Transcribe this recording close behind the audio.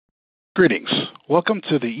Greetings. Welcome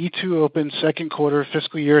to the E2open second quarter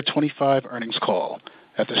fiscal year 25 earnings call.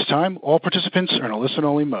 At this time, all participants are in a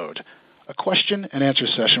listen-only mode. A question-and-answer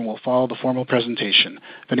session will follow the formal presentation.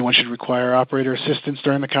 If anyone should require operator assistance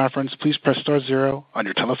during the conference, please press star zero on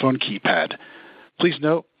your telephone keypad. Please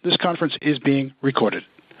note, this conference is being recorded.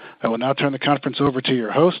 I will now turn the conference over to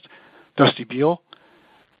your host, Dusty Beal,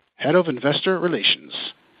 Head of Investor Relations.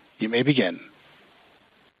 You may begin.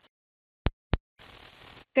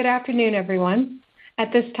 Good afternoon, everyone.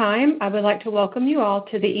 At this time, I would like to welcome you all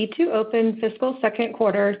to the E2open fiscal second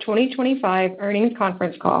quarter 2025 earnings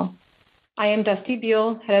conference call. I am Dusty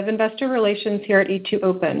Beal, Head of Investor Relations here at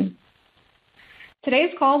E2open.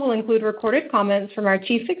 Today's call will include recorded comments from our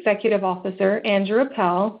Chief Executive Officer, Andrew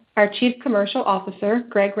Appel, our Chief Commercial Officer,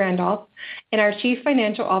 Greg Randolph, and our Chief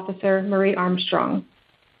Financial Officer, Marie Armstrong.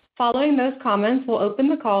 Following those comments, we'll open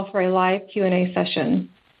the call for a live Q&A session.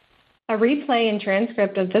 A replay and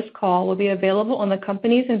transcript of this call will be available on the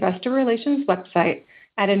company's investor relations website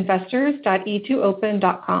at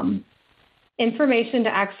investors.e2open.com. Information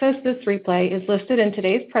to access this replay is listed in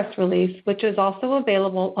today's press release, which is also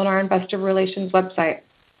available on our investor relations website.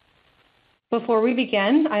 Before we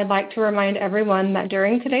begin, I'd like to remind everyone that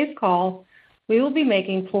during today's call, we will be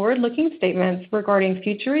making forward-looking statements regarding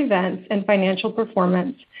future events and financial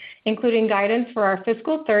performance, including guidance for our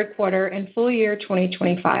fiscal third quarter and full year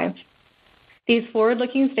 2025. These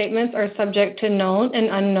forward-looking statements are subject to known and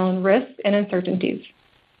unknown risks and uncertainties.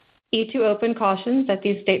 E2open cautions that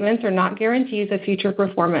these statements are not guarantees of future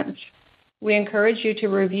performance. We encourage you to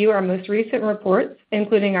review our most recent reports,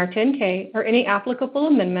 including our 10-K or any applicable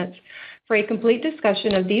amendments, for a complete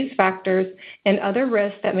discussion of these factors and other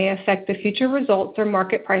risks that may affect the future results or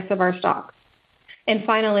market price of our stock. And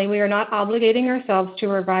finally, we are not obligating ourselves to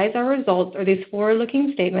revise our results or these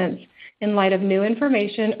forward-looking statements in light of new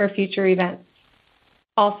information or future events.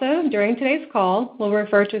 Also, during today's call, we'll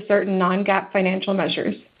refer to certain non-GAAP financial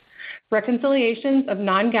measures. Reconciliations of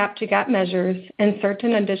non-GAAP to GAAP measures and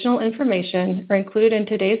certain additional information are included in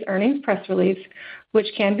today's earnings press release, which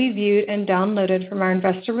can be viewed and downloaded from our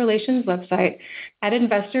investor relations website at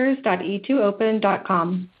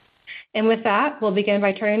investors.e2open.com. And with that, we'll begin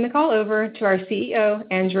by turning the call over to our CEO,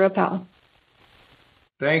 Andrew Appel.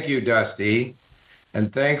 Thank you, Dusty,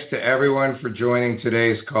 and thanks to everyone for joining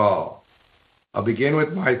today's call. I'll begin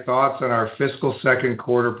with my thoughts on our fiscal second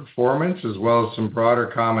quarter performance, as well as some broader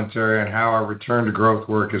commentary on how our return to growth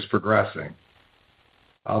work is progressing.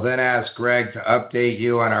 I'll then ask Greg to update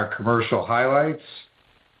you on our commercial highlights.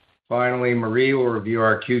 Finally, Marie will review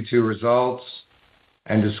our Q2 results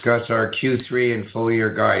and discuss our Q3 and full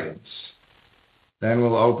year guidance. Then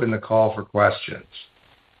we'll open the call for questions.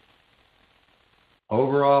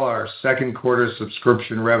 Overall, our second quarter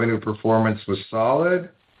subscription revenue performance was solid,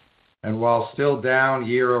 and while still down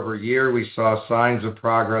year over year, we saw signs of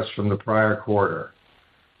progress from the prior quarter.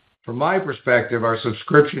 From my perspective, our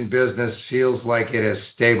subscription business feels like it has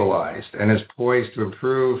stabilized and is poised to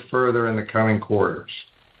improve further in the coming quarters.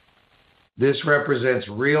 This represents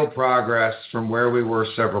real progress from where we were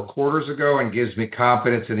several quarters ago and gives me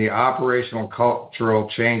confidence in the operational cultural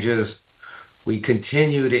changes we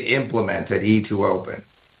continue to implement at E2open.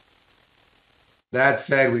 That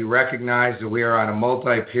said, we recognize that we are on a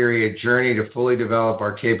multi-period journey to fully develop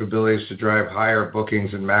our capabilities to drive higher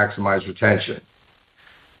bookings and maximize retention.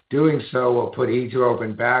 Doing so will put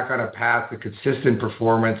E2open back on a path to consistent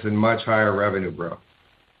performance and much higher revenue growth.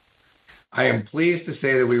 I am pleased to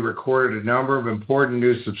say that we recorded a number of important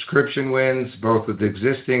new subscription wins, both with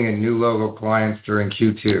existing and new logo clients during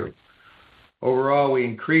Q2. Overall, we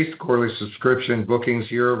increased quarterly subscription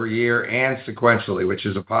bookings year over year and sequentially, which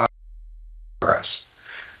is a positive progress.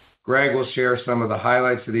 Greg will share some of the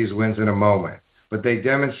highlights of these wins in a moment, but they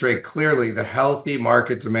demonstrate clearly the healthy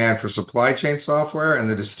market demand for supply chain software and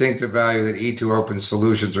the distinctive value that E2open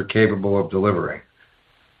solutions are capable of delivering.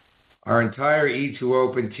 Our entire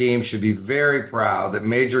E2open team should be very proud that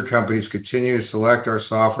major companies continue to select our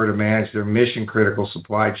software to manage their mission-critical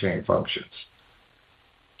supply chain functions.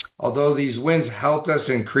 Although these wins helped us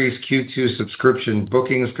increase Q2 subscription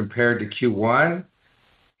bookings compared to Q1,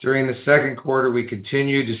 during the second quarter, we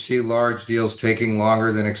continued to see large deals taking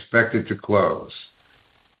longer than expected to close,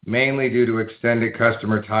 mainly due to extended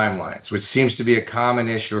customer timelines, which seems to be a common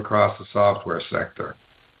issue across the software sector.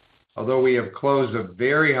 Although we have closed a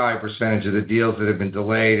very high percentage of the deals that have been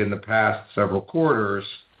delayed in the past several quarters,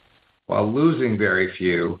 while losing very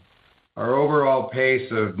few, our overall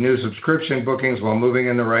pace of new subscription bookings, while moving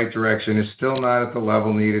in the right direction, is still not at the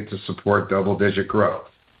level needed to support double-digit growth.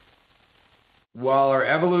 While our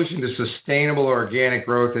evolution to sustainable organic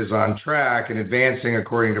growth is on track and advancing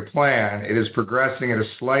according to plan, it is progressing at a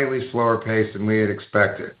slightly slower pace than we had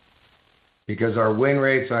expected. Because our win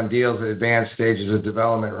rates on deals at advanced stages of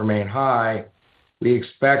development remain high, we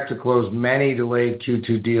expect to close many delayed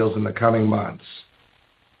Q2 deals in the coming months.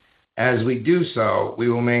 As we do so, we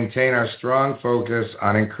will maintain our strong focus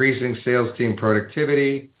on increasing sales team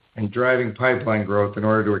productivity and driving pipeline growth in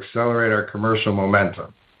order to accelerate our commercial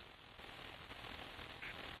momentum.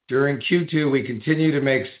 During Q2, we continue to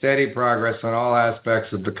make steady progress on all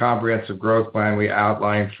aspects of the comprehensive growth plan we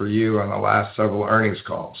outlined for you on the last several earnings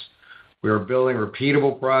calls. We are building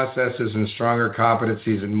repeatable processes and stronger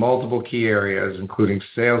competencies in multiple key areas, including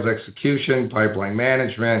sales execution, pipeline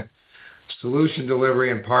management, solution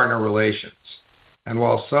delivery, and partner relations. And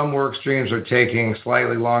while some work streams are taking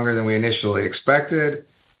slightly longer than we initially expected,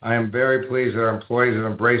 I am very pleased that our employees have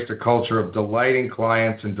embraced a culture of delighting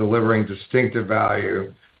clients and delivering distinctive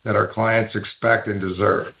value that our clients expect and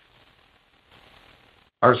deserve.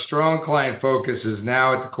 Our strong client focus is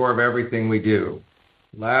now at the core of everything we do.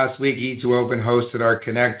 Last week, E2open hosted our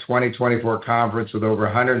Connect 2024 conference with over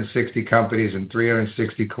 160 companies and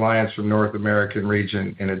 360 clients from North American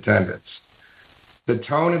region in attendance. The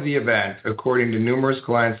tone of the event, according to numerous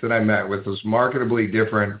clients that I met with, was markedly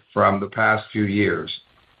different from the past few years.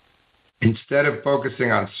 Instead of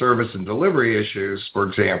focusing on service and delivery issues, for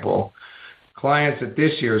example, clients at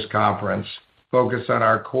this year's conference focus on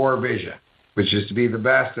our core vision, which is to be the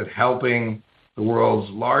best at helping the world's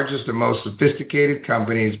largest and most sophisticated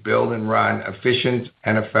companies build and run efficient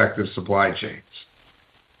and effective supply chains.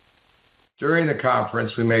 During the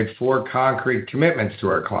conference, we made 4 concrete commitments to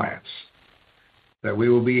our clients: that we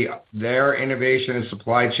will be their innovation and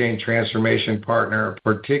supply chain transformation partner,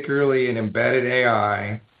 particularly in embedded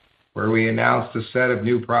AI, where we announced a set of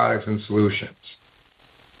new products and solutions.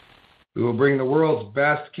 We will bring the world's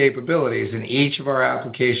best capabilities in each of our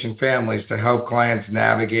application families to help clients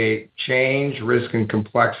navigate change, risk, and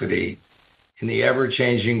complexity in the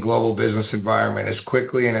ever-changing global business environment as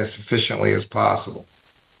quickly and as efficiently as possible.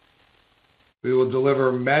 We will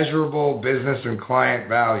deliver measurable business and client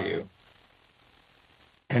value.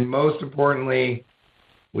 And most importantly,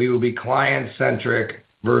 we will be client-centric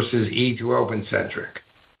versus E2open-centric,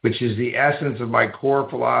 which is the essence of my core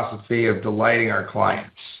philosophy of delighting our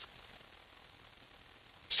clients.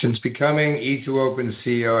 Since becoming E2open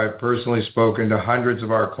CEO, I've personally spoken to hundreds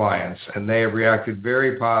of our clients, and they have reacted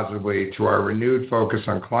very positively to our renewed focus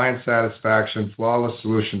on client satisfaction, flawless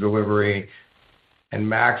solution delivery, and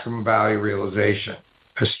maximum value realization,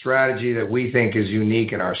 a strategy that we think is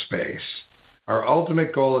unique in our space. Our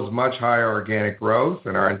ultimate goal is much higher organic growth,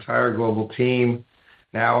 and our entire global team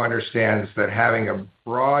now understands that having a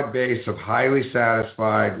broad base of highly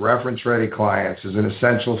satisfied, reference-ready clients is an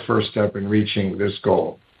essential first step in reaching this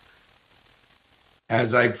goal.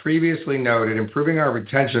 As I previously noted, improving our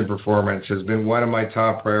retention performance has been one of my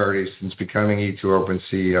top priorities since becoming E2open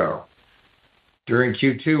CEO. During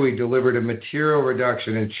Q2, we delivered a material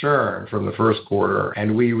reduction in churn from the first quarter,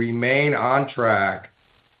 and we remain on track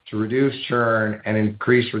to reduce churn and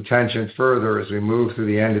increase retention further as we move through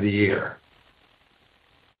the end of the year.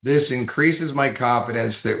 This increases my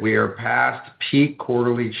confidence that we are past peak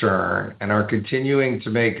quarterly churn and are continuing to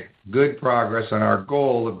make good progress on our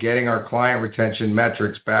goal of getting our client retention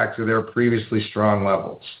metrics back to their previously strong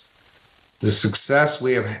levels. The success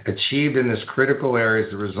we have achieved in this critical area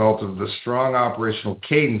is the result of the strong operational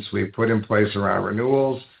cadence we've put in place around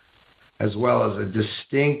renewals, as well as a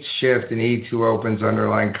distinct shift in E2open's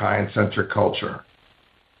underlying client-centric culture.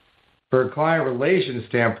 For a client relations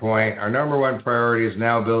standpoint, our number one priority is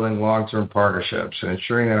now building long-term partnerships and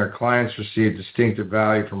ensuring that our clients receive distinctive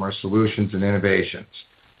value from our solutions and innovations.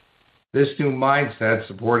 This new mindset,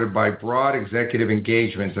 supported by broad executive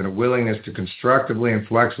engagement and a willingness to constructively and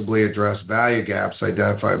flexibly address value gaps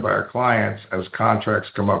identified by our clients as contracts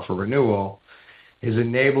come up for renewal, is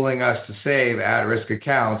enabling us to save at-risk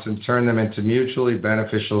accounts and turn them into mutually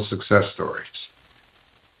beneficial success stories.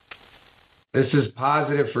 This is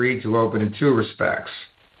positive for E2open in 2 respects.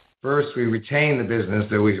 First, we retain the business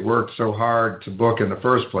that we worked so hard to book in the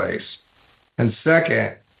first place. And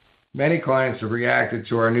second, many clients have reacted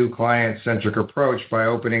to our new client-centric approach by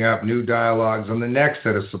opening up new dialogues on the next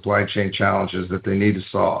set of supply chain challenges that they need to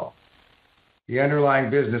solve. The underlying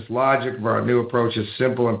business logic of our new approach is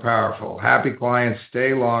simple and powerful. Happy clients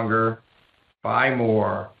stay longer, buy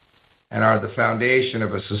more, and are the foundation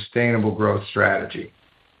of a sustainable growth strategy.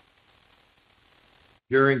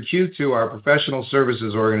 During Q2, our professional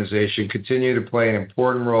services organization continued to play an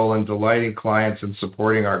important role in delighting clients and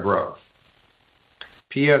supporting our growth.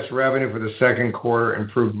 PS revenue for the second quarter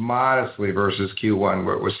improved modestly versus Q1,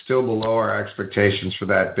 but was still below our expectations for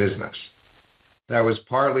that business. That was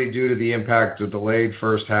partly due to the impact of delayed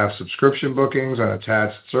first half subscription bookings on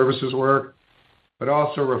attached services work, but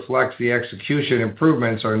also reflects the execution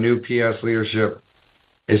improvements our new PS leadership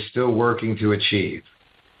is still working to achieve.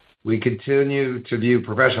 We continue to view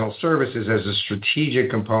professional services as a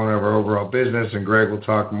strategic component of our overall business, and Greg will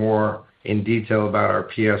talk more in detail about our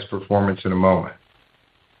PS performance in a moment.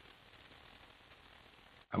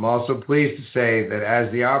 I'm also pleased to say that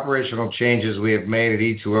as the operational changes we have made at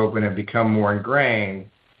E2open have become more ingrained,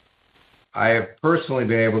 I have personally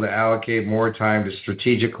been able to allocate more time to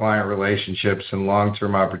strategic client relationships and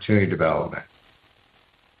long-term opportunity development.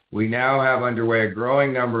 We now have underway a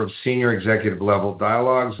growing number of senior executive level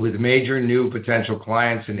dialogues with major new potential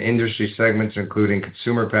clients in industry segments including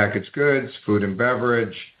consumer packaged goods, food and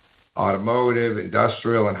beverage, automotive,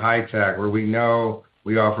 industrial, and high tech, where we know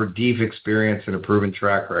we offer deep experience and a proven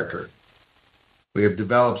track record. We have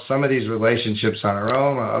developed some of these relationships on our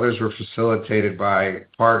own, while others were facilitated by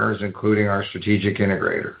partners, including our strategic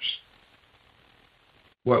integrators.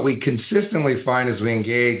 What we consistently find as we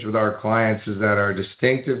engage with our clients is that our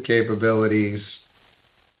distinctive capabilities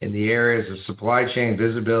in the areas of supply chain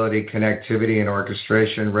visibility, connectivity, and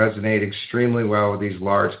orchestration resonate extremely well with these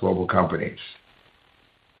large global companies.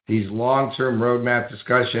 These long-term roadmap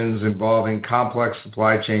discussions involving complex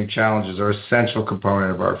supply chain challenges are an essential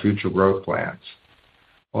component of our future growth plans.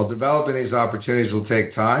 While developing these opportunities will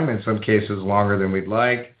take time, in some cases longer than we'd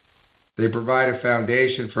like, they provide a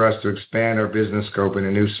foundation for us to expand our business scope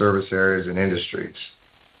into new service areas and industries.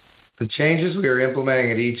 The changes we are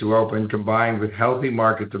implementing at E2open, combined with healthy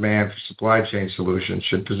market demand for supply chain solutions,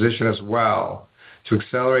 should position us well to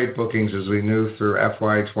accelerate bookings as we move through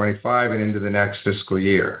FY25 and into the next fiscal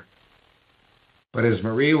year. But as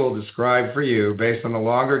Marie will describe for you, based on the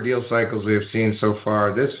longer deal cycles we have seen so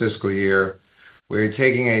far this fiscal year, we are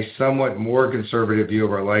taking a somewhat more conservative view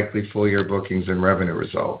of our likely full-year bookings and revenue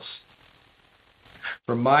results.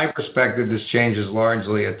 From my perspective, this change is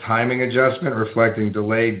largely a timing adjustment reflecting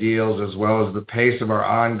delayed deals as well as the pace of our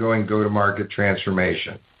ongoing go-to-market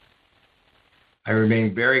transformation. I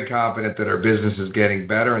remain very confident that our business is getting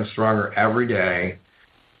better and stronger every day,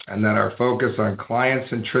 and that our focus on client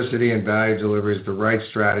centricity and value delivery is the right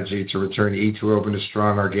strategy to return E2open to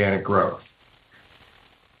strong organic growth.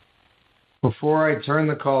 Before I turn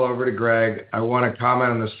the call over to Greg, I want to comment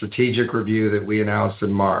on the strategic review that we announced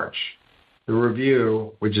in March. The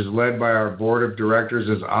review, which is led by our board of directors,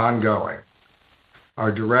 is ongoing.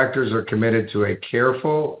 Our directors are committed to a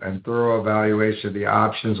careful and thorough evaluation of the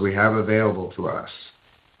options we have available to us.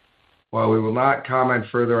 While we will not comment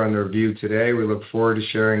further on the review today, we look forward to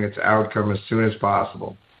sharing its outcome as soon as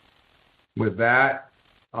possible. With that,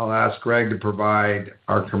 I'll ask Greg to provide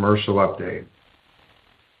our commercial update.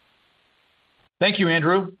 Thank you,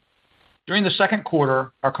 Andrew. During the second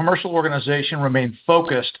quarter, our commercial organization remained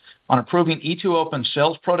focused on improving E2open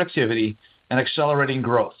sales productivity and accelerating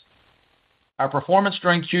growth. Our performance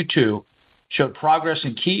during Q2 showed progress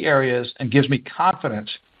in key areas and gives me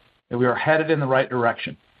confidence that we are headed in the right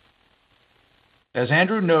direction. As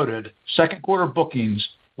Andrew noted, second quarter bookings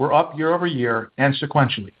were up year over year and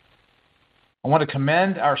sequentially. I want to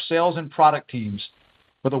commend our sales and product teams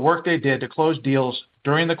for the work they did to close deals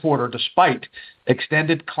during the quarter despite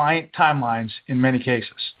extended client timelines in many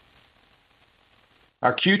cases.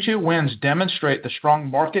 Our Q2 wins demonstrate the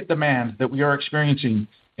strong market demand that we are experiencing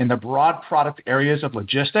in the broad product areas of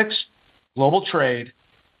logistics, global trade,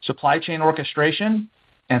 supply chain orchestration,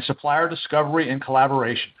 and supplier discovery and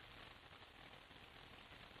collaboration.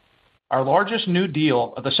 Our largest new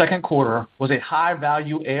deal of the second quarter was a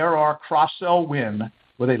high-value ARR cross-sell win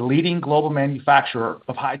with a leading global manufacturer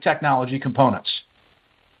of high-technology components.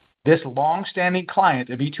 This long-standing client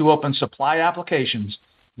of E2open supply applications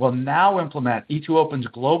will now implement E2open's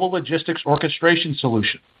global logistics orchestration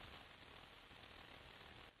solution.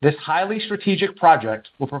 This highly strategic project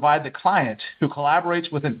will provide the client, who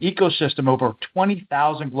collaborates with an ecosystem of over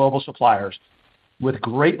 20,000 global suppliers, with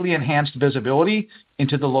greatly enhanced visibility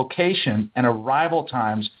into the location and arrival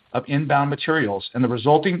times of inbound materials and the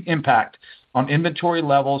resulting impact on inventory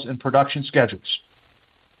levels and production schedules.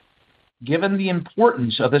 Given the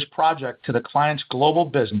importance of this project to the client's global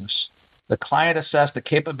business, the client assessed the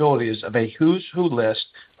capabilities of a who's who list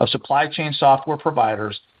of supply chain software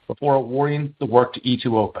providers before awarding the work to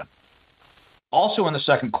E2open. Also in the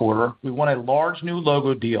second quarter, we won a large new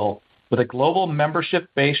logo deal with a global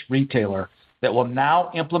membership-based retailer that will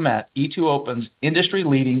now implement E2open's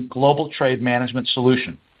industry-leading global trade management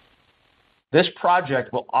solution. This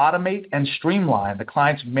project will automate and streamline the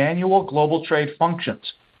client's manual global trade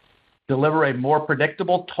functions, deliver a more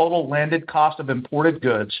predictable total landed cost of imported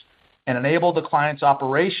goods, and enable the client's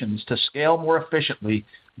operations to scale more efficiently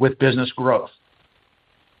with business growth.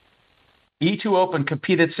 E2open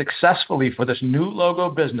competed successfully for this new logo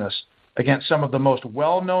business against some of the most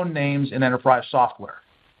well-known names in enterprise software.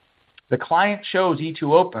 The client chose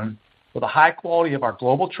E2open for the high quality of our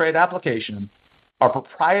global trade application, our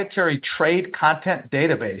proprietary trade content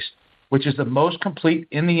database, which is the most complete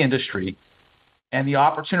in the industry, and the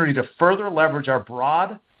opportunity to further leverage our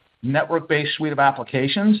broad network-based suite of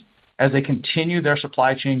applications as they continue their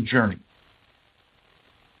supply chain journey.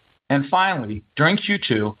 And finally, during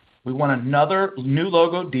Q2, we won another new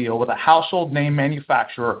logo deal with a household name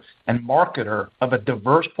manufacturer and marketer of a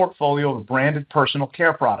diverse portfolio of branded personal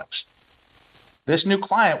care products. This new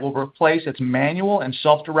client will replace its manual and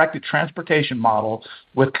self-directed transportation model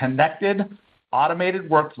with connected, automated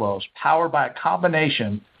workflows powered by a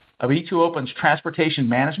combination of E2open's transportation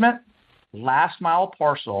management, last-mile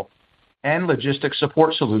parcel, and logistics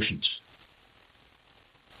support solutions.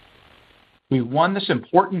 We won this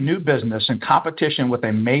important new business in competition with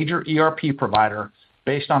a major ERP provider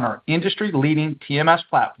based on our industry-leading TMS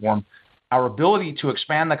platform, our ability to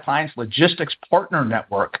expand the client's logistics partner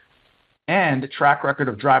network, and a track record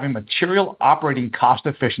of driving material operating cost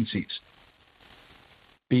efficiencies.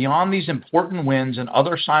 Beyond these important wins and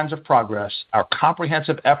other signs of progress, our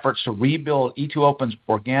comprehensive efforts to rebuild E2open's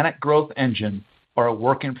organic growth engine are a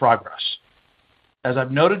work in progress. As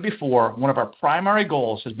I've noted before, one of our primary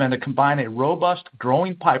goals has been to combine a robust,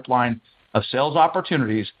 growing pipeline of sales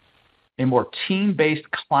opportunities, a more team-based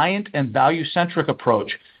client and value-centric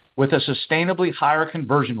approach with a sustainably higher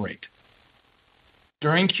conversion rate.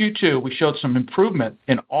 During Q2, we showed some improvement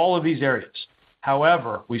in all of these areas.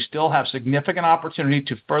 However, we still have significant opportunity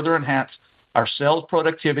to further enhance our sales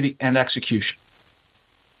productivity and execution.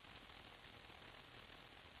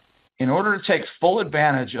 In order to take full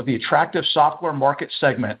advantage of the attractive software market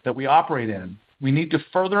segment that we operate in, we need to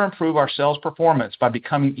further improve our sales performance by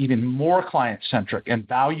becoming even more client-centric and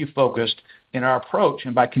value-focused in our approach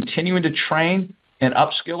and by continuing to train and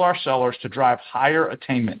upskill our sellers to drive higher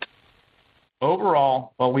attainment.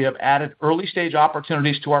 Overall, while we have added early-stage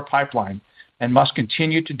opportunities to our pipeline and must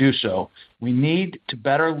continue to do so, we need to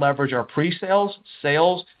better leverage our pre-sales,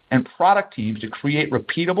 sales, and product teams to create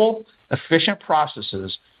repeatable, efficient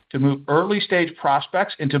processes to move early-stage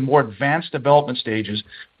prospects into more advanced development stages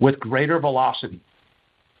with greater velocity.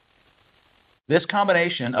 This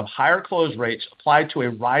combination of higher close rates applied to a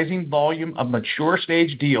rising volume of mature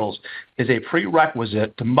stage deals is a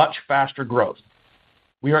prerequisite to much faster growth.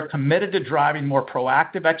 We are committed to driving more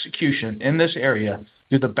proactive execution in this area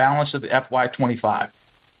through the balance of the FY25.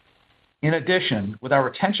 In addition, with our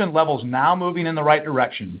retention levels now moving in the right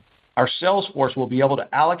direction, our sales force will be able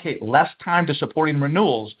to allocate less time to supporting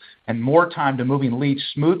renewals and more time to moving leads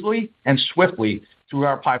smoothly and swiftly through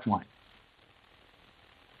our pipeline.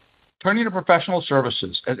 Turning to professional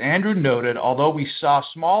services, as Andrew noted, although we saw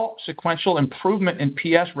small sequential improvement in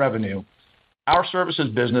PS revenue, our services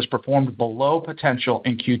business performed below potential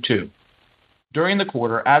in Q2. During the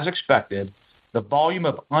quarter, as expected, the volume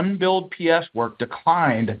of unbilled PS work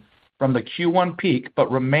declined from the Q1 peak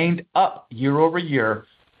but remained up year over year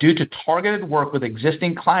due to targeted work with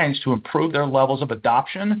existing clients to improve their levels of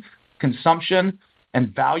adoption, consumption,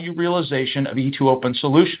 and value realization of E2open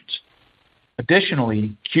solutions.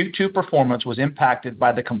 Additionally, Q2 performance was impacted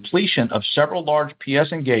by the completion of several large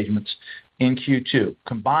PS engagements in Q2,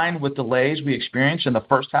 combined with delays we experienced in the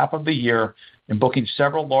first half of the year in booking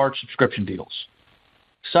several large subscription deals.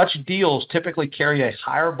 Such deals typically carry a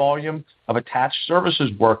higher volume of attached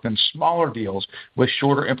services work than smaller deals with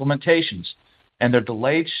shorter implementations, and their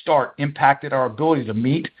delayed start impacted our ability to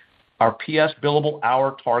meet our PS billable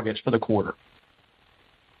hour targets for the quarter.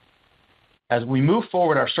 As we move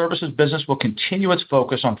forward, our services business will continue its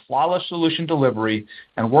focus on flawless solution delivery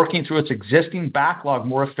and working through its existing backlog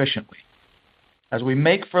more efficiently. As we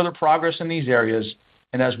make further progress in these areas,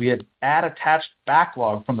 and as we add attached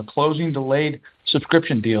backlog from the closing delayed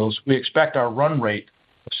subscription deals, we expect our run rate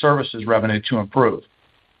of services revenue to improve.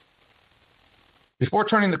 Before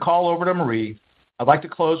turning the call over to Marie, I'd like to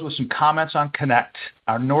close with some comments on Connect,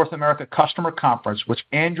 our North America customer conference, which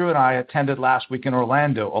Andrew and I attended last week in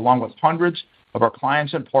Orlando, along with hundreds of our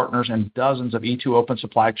clients and partners and dozens of E2open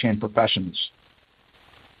supply chain professionals.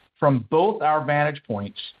 From both our vantage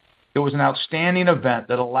points, it was an outstanding event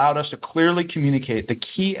that allowed us to clearly communicate the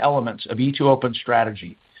key elements of E2open's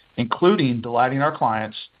strategy, including delighting our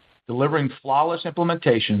clients, delivering flawless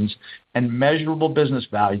implementations and measurable business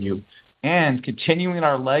value, and continuing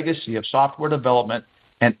our legacy of software development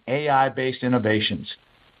and AI-based innovations.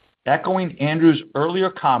 Echoing Andrew's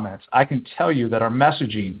earlier comments, I can tell you that our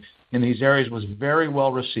messaging in these areas was very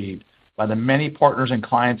well received by the many partners and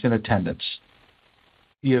clients in attendance.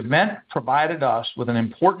 The event provided us with an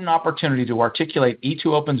important opportunity to articulate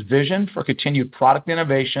E2open's vision for continued product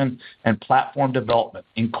innovation and platform development,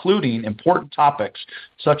 including important topics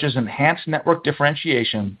such as enhanced network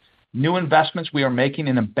differentiation, new investments we are making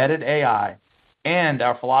in embedded AI, and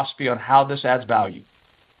our philosophy on how this adds value.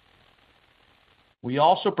 We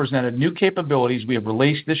also presented new capabilities we have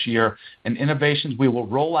released this year and innovations we will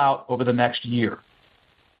roll out over the next year.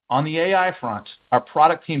 On the AI front, our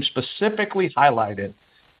product team specifically highlighted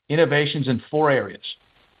innovations in 4 areas: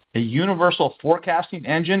 a universal forecasting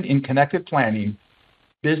engine in connected planning,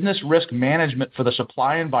 business risk management for the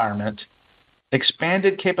supply environment,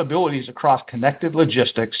 expanded capabilities across connected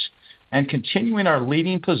logistics, and continuing our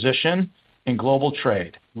leading position in global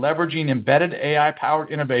trade, leveraging embedded AI-powered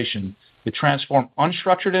innovation to transform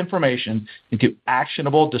unstructured information into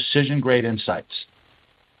actionable decision-grade insights.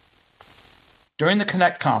 During the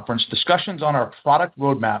Connect conference, discussions on our product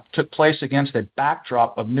roadmap took place against a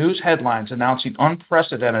backdrop of news headlines announcing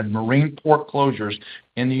unprecedented marine port closures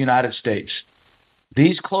in the United States.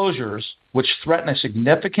 These closures, which threaten a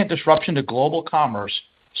significant disruption to global commerce,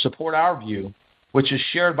 support our view, which is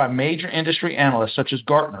shared by major industry analysts such as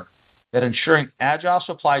Gartner, that ensuring agile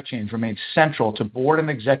supply chains remain central to board and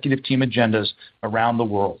executive team agendas around the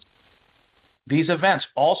world. These events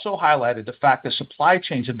also highlighted the fact that supply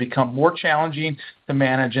chains have become more challenging to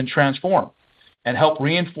manage and transform, and help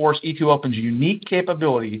reinforce E2open's unique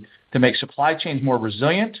capability to make supply chains more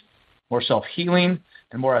resilient, more self-healing,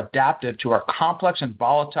 and more adaptive to our complex and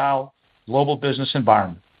volatile global business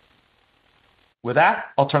environment. With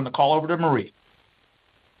that, I'll turn the call over to Marie.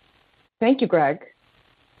 Thank you, Greg.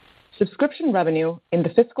 Subscription revenue in the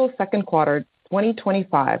fiscal second quarter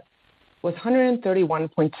 2025 was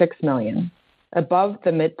 $131.6 million, above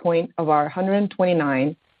the midpoint of our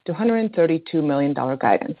 $129 to $132 million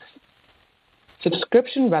guidance.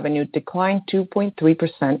 Subscription revenue declined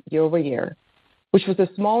 2.3% year-over-year, which was a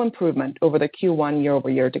small improvement over the Q1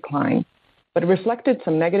 year-over-year decline, but reflected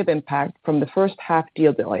some negative impact from the first half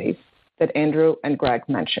deal delays that Andrew and Greg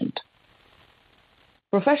mentioned.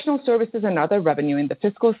 Professional services and other revenue in the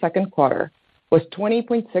fiscal second quarter was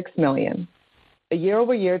 $20.6 million, a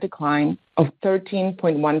year-over-year decline of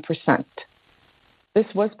 13.1%. This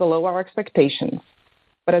was below our expectations,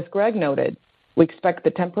 but as Greg noted, we expect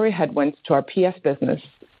the temporary headwinds to our PS business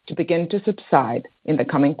to begin to subside in the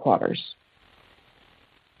coming quarters.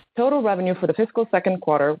 Total revenue for the fiscal second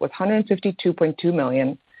quarter was $152.2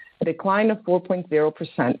 million, a decline of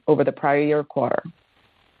 4.0% over the prior year quarter.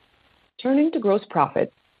 Turning to gross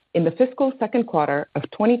profit, in the fiscal second quarter of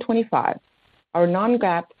 2025, our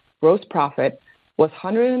non-GAAP gross profit was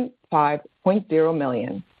 $105.0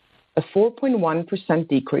 million, a 4.1%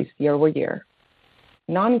 decrease year-over-year.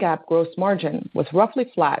 Non-GAAP gross margin was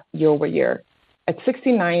roughly flat year-over-year at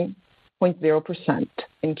 69.0%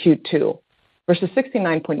 in Q2 versus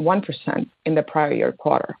 69.1% in the prior year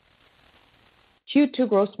quarter. Q2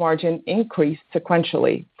 gross margin increased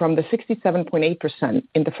sequentially from the 67.8%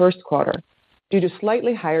 in the first quarter due to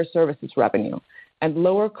slightly higher services revenue and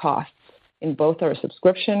lower costs in both our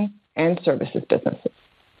subscription and services businesses.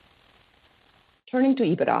 Turning to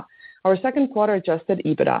EBITDA, our second quarter adjusted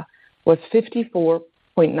EBITDA was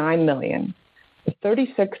 $54.9 million, a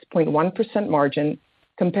 36.1% margin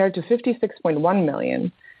compared to $56.1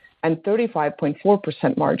 million and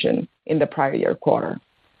 35.4% margin in the prior year quarter.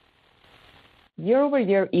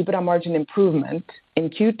 Year-over-year EBITDA margin improvement in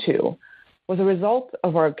Q2 was a result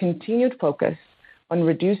of our continued focus on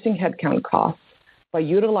reducing headcount costs by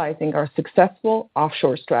utilizing our successful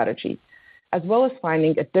offshore strategy, as well as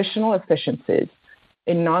finding additional efficiencies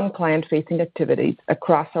in non-client-facing activities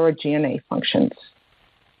across our G&A functions.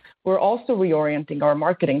 We're also reorienting our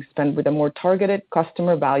marketing spend with a more targeted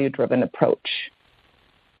customer value-driven approach.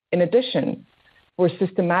 In addition, we're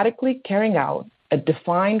systematically carrying out a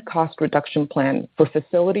defined cost reduction plan for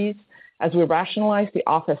facilities as we rationalize the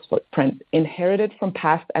office footprint inherited from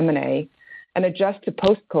past M&A and adjust to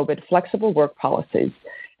post-COVID flexible work policies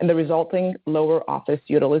and the resulting lower office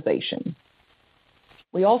utilization.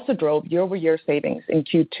 We also drove year-over-year savings in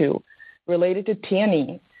Q2 related to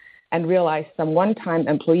T&E and realized some one-time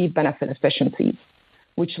employee benefit efficiencies,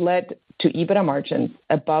 which led to EBITDA margins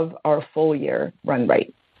above our full-year run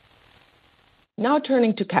rate. Now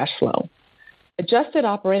turning to cash flow. Adjusted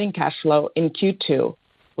operating cash flow in Q2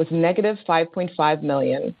 was negative $5.5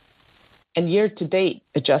 million, and year-to-date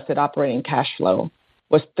adjusted operating cash flow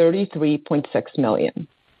was $33.6 million.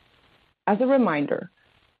 As a reminder,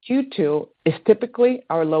 Q2 is typically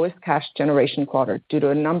our lowest cash generation quarter due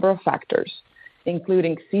to a number of factors,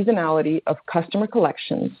 including seasonality of customer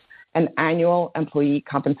collections and annual employee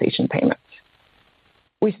compensation payments.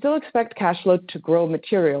 We still expect cash flow to grow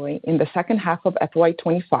materially in the second half of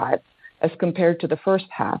FY25 as compared to the first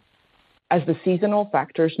half, as the seasonal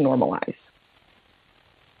factors normalize.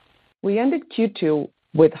 We ended Q2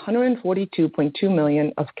 with $142.2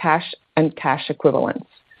 million of cash and cash equivalents,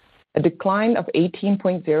 a decline of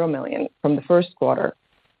 $18.0 million from the first quarter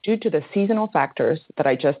due to the seasonal factors that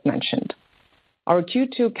I just mentioned. Our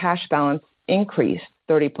Q2 cash balance increased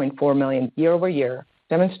 $30.4 million year over year,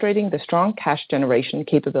 demonstrating the strong cash generation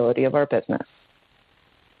capability of our business.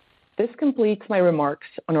 This completes my remarks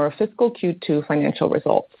on our fiscal Q2 financial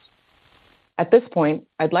results. At this point,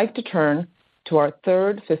 I'd like to turn to our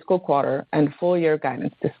third fiscal quarter and full year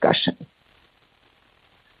guidance discussion.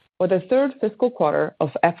 For the third fiscal quarter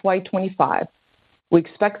of FY25, we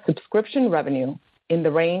expect subscription revenue in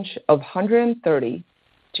the range of $130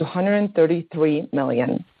 to $133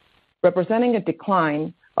 million, representing a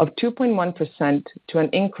decline of 2.1% to an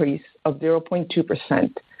increase of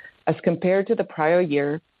 0.2% as compared to the prior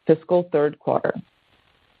year fiscal third quarter.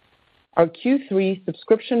 Our Q3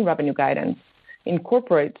 subscription revenue guidance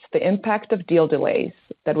incorporates the impact of deal delays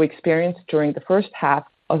that we experienced during the first half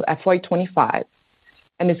of FY25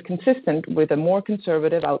 and is consistent with a more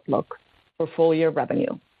conservative outlook for full year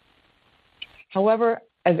revenue. However,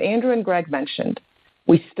 as Andrew and Greg mentioned,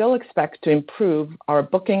 we still expect to improve our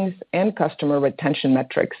bookings and customer retention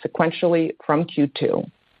metrics sequentially from Q2.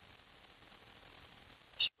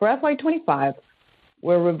 For FY25,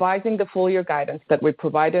 we're revising the full year guidance that we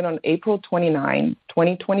provided on April 29,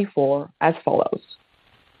 2024 as follows.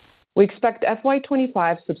 We expect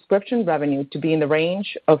FY25 subscription revenue to be in the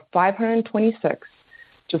range of $526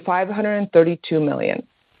 to $532 million,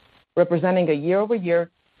 representing a year-over-year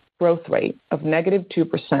growth rate of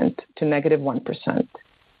 -2% to -1%.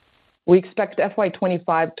 We expect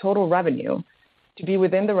FY25 total revenue to be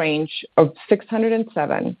within the range of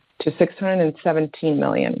 $607 to $617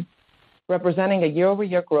 million, representing a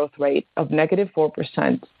year-over-year growth rate of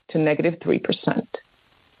 -4% to -3%.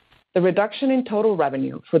 The reduction in total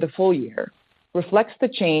revenue for the full year reflects the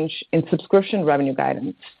change in subscription revenue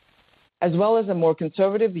guidance, as well as a more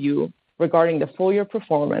conservative view regarding the full year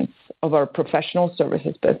performance of our professional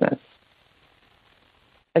services business.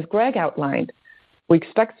 As Greg outlined, we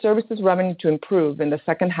expect services revenue to improve in the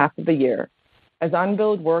second half of the year. As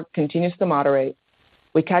unbilled work continues to moderate,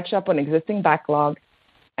 we catch up on existing backlog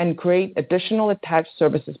and create additional attached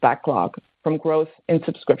services backlog from growth in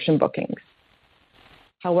subscription bookings.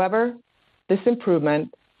 However, this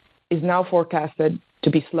improvement is now forecasted to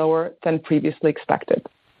be slower than previously expected.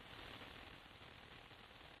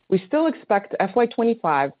 We still expect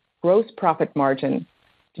FY25 gross profit margin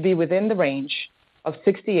to be within the range of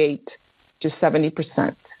 68 to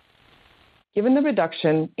 70%. Given the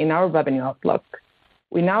reduction in our revenue outlook,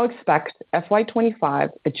 we now expect FY25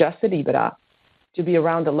 adjusted EBITDA to be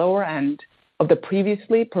around the lower end of the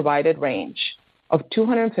previously provided range of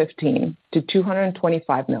 $215 to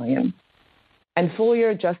 $225 million, and full year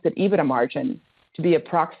adjusted EBITDA margin to be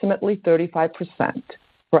approximately 35%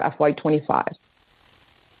 for FY25.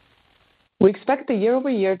 We expect the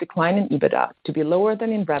year-over-year decline in EBITDA to be lower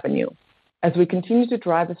than in revenue as we continue to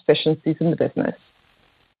drive efficiencies in the business,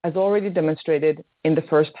 as already demonstrated in the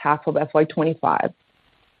first half of FY25,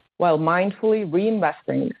 while mindfully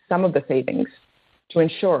reinvesting some of the savings to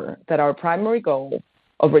ensure that our primary goal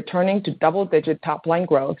of returning to double-digit top-line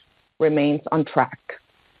growth remains on track.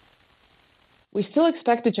 We still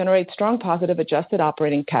expect to generate strong positive adjusted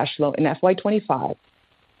operating cash flow in FY25,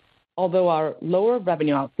 although our lower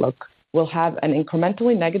revenue outlook will have an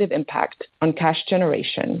incrementally negative impact on cash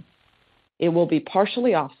generation. It will be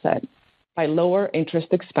partially offset by lower interest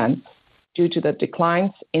expense due to the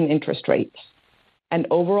declines in interest rates and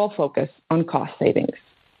overall focus on cost savings.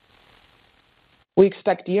 We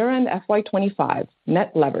expect year-end FY25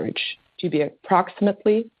 net leverage to be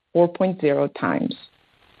approximately 4.0 times.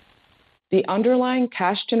 The underlying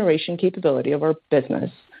cash generation capability of our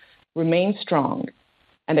business remains strong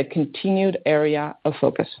and a continued area of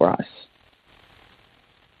focus for us.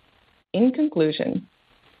 In conclusion,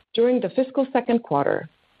 during the fiscal second quarter,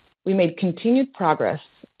 we made continued progress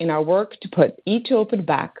in our work to put E2open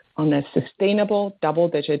back on a sustainable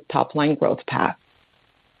double-digit top-line growth path.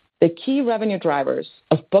 The key revenue drivers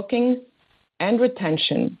of bookings and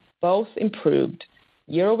retention both improved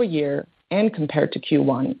year over year and compared to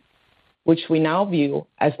Q1, which we now view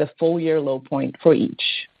as the full year low point for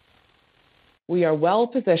each. We are well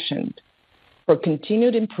positioned for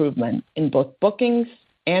continued improvement in both bookings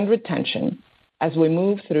and retention as we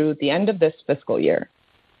move through the end of this fiscal year,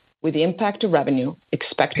 with the impact to revenue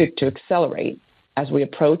expected to accelerate as we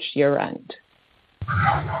approach year-end.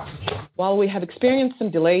 While we have experienced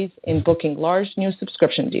some delays in booking large new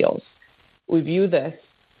subscription deals, we view this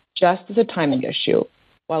just as a timing issue,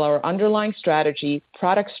 while our underlying strategy,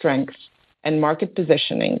 product strength, and market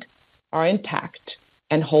positioning are intact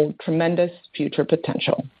and hold tremendous future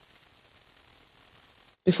potential.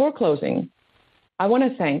 Before closing, I want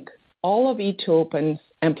to thank all of E2open's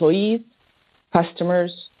employees,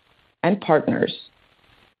 customers, and partners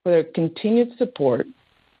for their continued support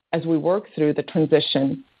as we work through the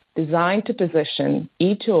transition designed to position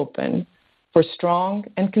E2open for strong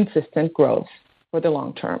and consistent growth for the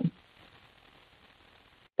long term.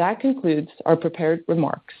 That concludes our prepared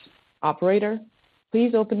remarks. Operator,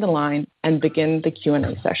 please open the line and begin the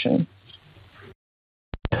Q&A session.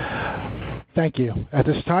 Thank you. At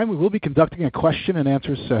this time, we will be conducting a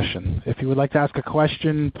question-and-answer session. If you would like to ask a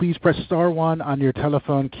question, please press star one on your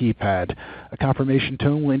telephone keypad. A confirmation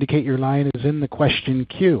tone will indicate your line is in the question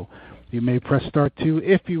queue. You may press star two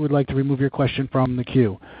if you would like to remove your question from the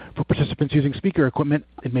queue. For participants using speaker equipment,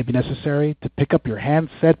 it may be necessary to pick up your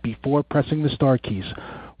handset before pressing the star keys.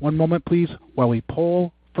 One moment, please, while we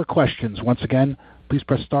poll for questions. Once again, please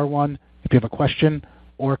press star one if you have a question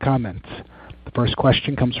or comment. The first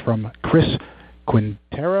question comes from Chris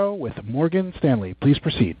Quintero with Morgan Stanley. Please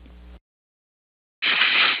proceed.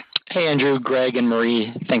 Hey, Andrew, Greg, and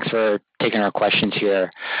Marie. Thanks for taking our questions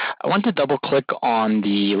here. I want to double-click on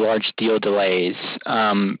the large deal delays.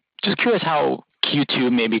 Just curious how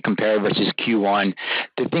Q2 maybe compared versus Q1.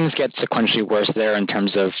 Did things get sequentially worse there in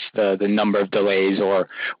terms of the number of delays, or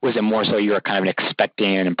was it more so you were kind of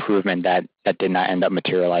expecting an improvement that did not end up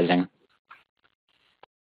materializing?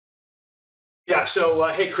 Yeah. So,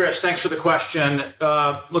 hey, Chris, thanks for the question.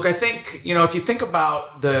 Look, I think, if you think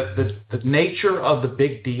about the nature of the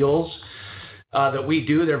big deals that we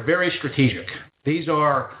do, they're very strategic. These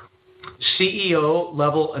are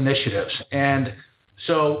CEO-level initiatives. And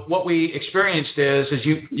so what we experienced is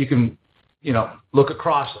you can, look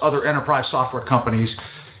across other enterprise software companies.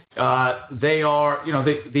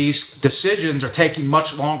 These decisions are taking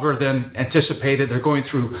much longer than anticipated. They're going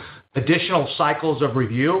through additional cycles of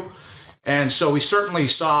review. And so we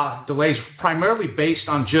certainly saw delays primarily based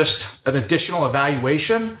on just an additional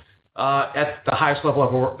evaluation at the highest level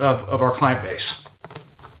of our client base.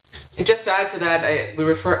 And just to add to that, we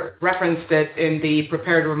referenced it in the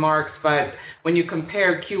prepared remarks, but when you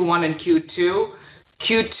compare Q1 and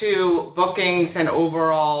Q2 bookings and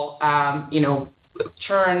overall,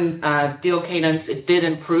 churn deal cadence, it did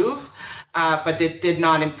improve, but it did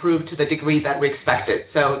not improve to the degree that we expected.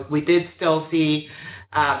 So we did still see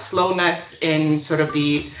slowness in sort of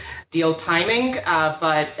the deal timing,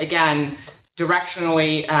 but again,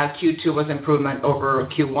 directionally, Q2 was improvement over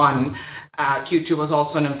Q1. Q2 was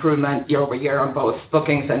also an improvement year over year on both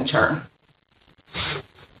bookings and churn.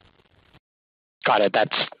 Got it.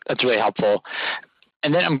 That's really helpful.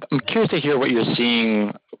 And then I'm curious to hear what you're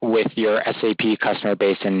seeing with your SAP customer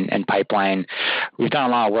base and pipeline. We've done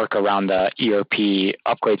a lot of work around the ERP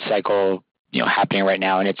upgrade cycle, happening right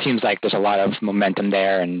now, and it seems like there's a lot of momentum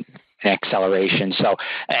there and acceleration. So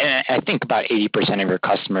I think about 80% of your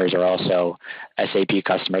customers are also SAP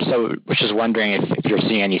customers. So I was just wondering if you're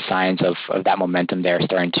seeing any signs of that momentum there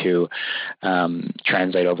starting to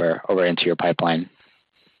translate over into your pipeline.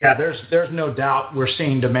 Yeah, there's no doubt we're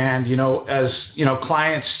seeing demand. As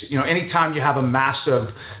clients, anytime you have a massive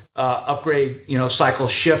upgrade,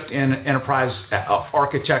 cycle shift in enterprise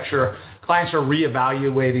architecture, clients are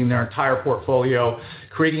reevaluating their entire portfolio,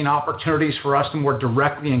 creating opportunities for us to more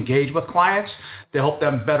directly engage with clients to help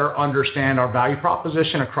them better understand our value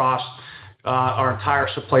proposition across our entire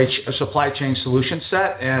supply chain solution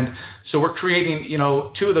set. And so we're creating,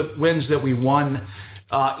 two of the wins that we won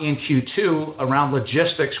in Q2 around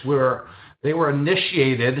logistics where they were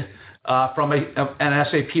initiated from an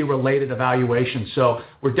SAP-related evaluation. So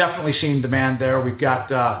we're definitely seeing demand there. We've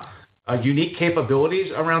got unique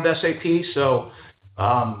capabilities around SAP. So,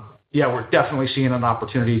 we're definitely seeing an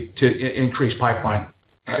opportunity to increase pipeline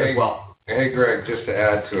as well. Hey, Greg, just to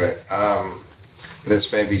add to it, this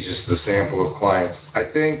may be just the sample of clients. I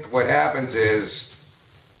think what happens is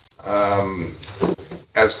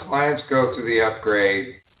as clients go through the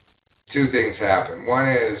upgrade, two things happen. One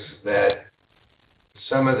is that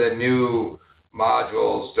some of the new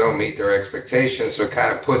modules don't meet their expectations, so it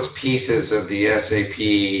kind of puts pieces of the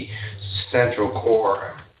SAP central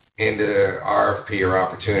core into RFP or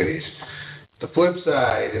opportunities. The flip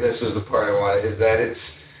side, and this is the part I wanted, is that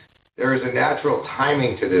there is a natural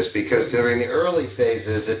timing to this because during the early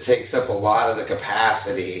phases, it takes up a lot of the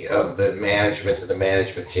capacity of the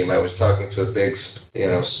management team. I was talking to a big,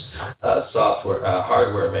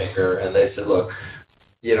 hardware maker, and they said, look,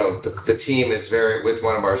 the team is with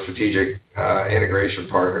one of our strategic integration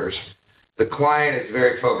partners. The client is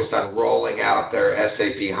very focused on rolling out their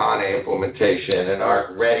SAP HANA implementation and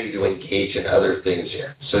aren't ready to engage in other things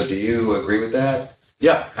yet. So do you agree with that?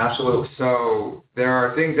 Yeah, absolutely. So there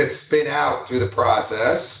are things that spin out through the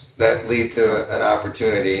process that lead to an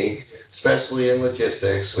opportunity, especially in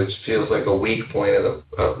logistics, which feels like a weak point of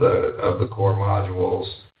the core modules.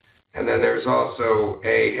 And then there's also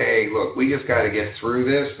hey, look, we just got to get through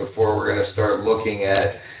this before we're going to start looking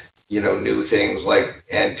at new things like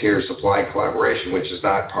end-tier supply collaboration, which is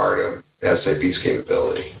not part of SAP's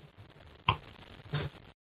capability.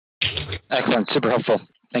 Excellent. Super helpful.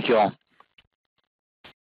 Thank you all.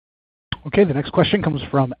 Okay, the next question comes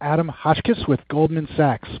from Adam Hotchkiss with Goldman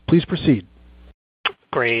Sachs. Please proceed.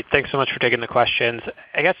 Great. Thanks so much for taking the questions.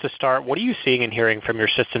 I guess to start, what are you seeing and hearing from your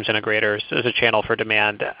systems integrators as a channel for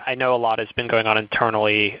demand? I know a lot has been going on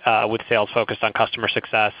internally with sales focused on customer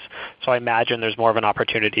success, so I imagine there's more of an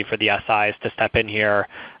opportunity for the SIs to step in here.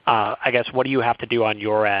 I guess, what do you have to do on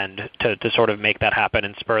your end to sort of make that happen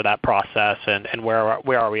and spur that process, and where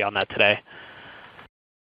are we on that today?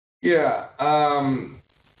 Yeah.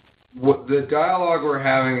 The dialogue we're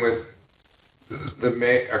having with a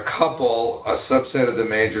subset of the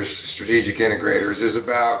major strategic integrators is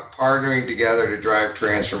about partnering together to drive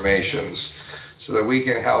transformations so that we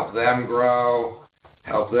can help them grow,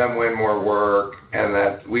 help them win more work, and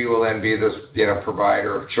that we will then be this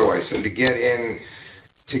provider of choice. And to get in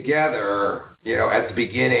together, at the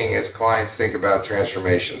beginning as clients think about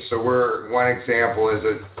transformation. So one example is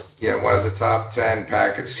one of the top 10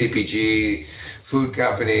 packaged CPG food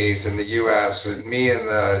companies in the U.S. and me and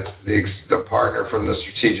the partner from the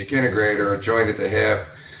strategic integrator are joined at the hip,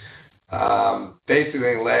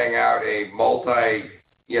 basically laying out a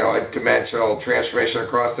multi-dimensional transformation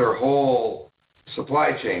across their whole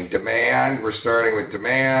supply chain. Demand, we're starting with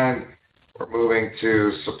demand. We're moving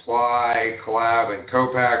to supply, collab, and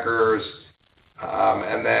co-packers.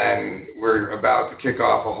 And then we're about to kick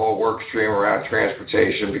off a whole work stream around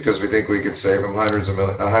transportation because we think we could save them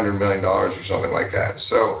 $100 million or something like that.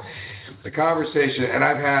 So the conversation, and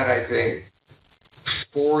I've had, I think,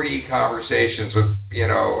 40 conversations with,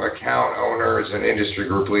 account owners and industry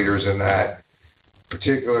group leaders in that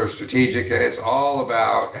particular strategic, and it's all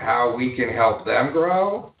about how we can help them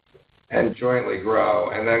grow and jointly grow.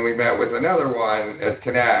 And then we met with another one at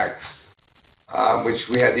Connect, which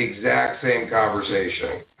we had the exact same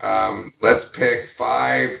conversation. Let's pick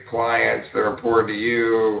 5 clients that are important to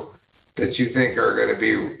you that you think are going to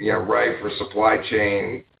be ripe for supply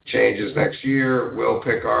chain changes next year. We'll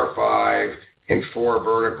pick our 5 in 4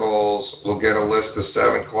 verticals. We'll get a list of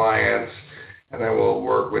 7 clients, and then we'll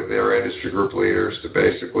work with their industry group leaders to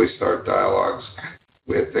basically start dialogues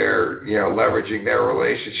with their, leveraging their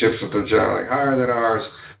relationships with them generally higher than ours.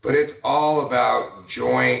 But it's all about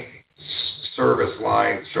joint service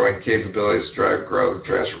lines, joint capabilities to drive growth,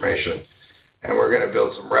 transformation. And we're going to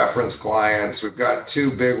build some reference clients. We've got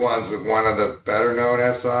 2 big ones with one of the better-known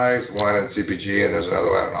SIs, one in CPG, and there's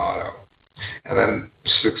another one in auto. And then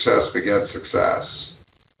success begets success.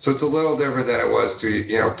 So it's a little different than it was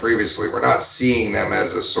previously. We're not seeing them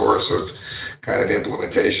as a source of kind of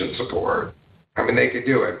implementation support. I mean, they could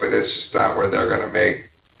do it, but it's just not where they're going to make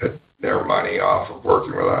their money off of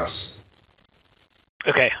working with us.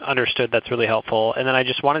 Okay, understood. That's really helpful. And then I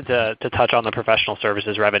just wanted to touch on the professional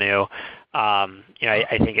services revenue. I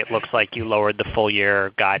think it looks like you lowered the full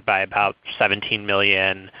year guide by about $17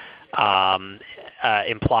 million,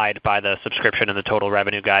 implied by the subscription and the total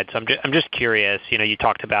revenue guide. So I'm just curious. You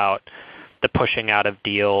talked about the pushing out of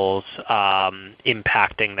deals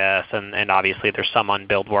impacting this, and obviously there's some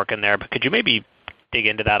unbilled work in there. But could you maybe dig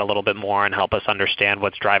into that a little bit more and help us understand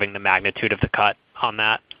what's driving the magnitude of the cut on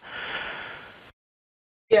that?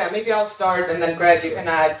 Yeah, maybe I'll start, and then Greg, you can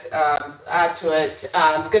add to it.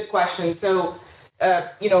 Good question. So,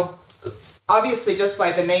 obviously, just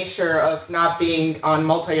by the nature of not being on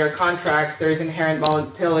multi-year contracts, there's inherent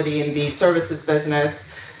volatility in the services business.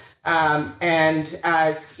 And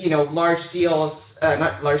as large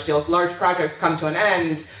projects come to an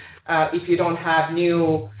end, if you don't have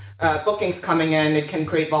new bookings coming in, it can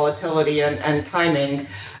create volatility and timing.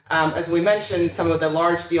 As we mentioned, some of the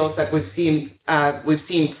large deals that we've seen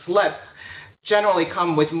slip generally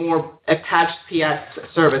come with more attached PS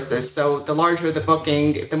services. So the larger the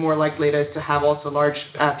booking, the more likely it is to have also large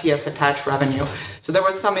PS attached revenue. So there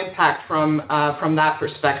was some impact from that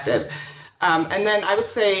perspective. And then I would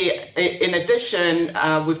say, in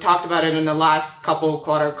addition, we've talked about it in the last couple of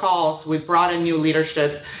quarter calls, we've brought in new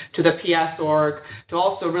leadership to the PS org to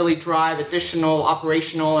also really drive additional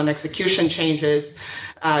operational and execution changes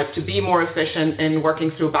to be more efficient in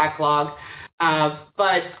working through backlog.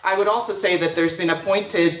 But I would also say that there's been a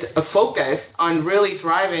focus on really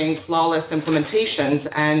driving flawless implementations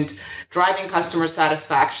and driving customer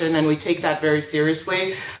satisfaction, and we take that very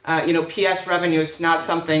seriously. PS revenue is not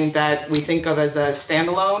something that we think of as a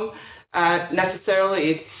standalone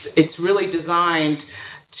necessarily. It's really designed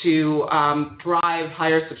to drive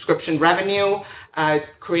higher subscription revenue,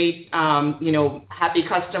 create happy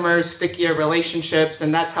customers, stickier relationships,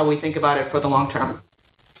 and that's how we think about it for the long term.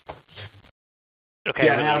 Okay.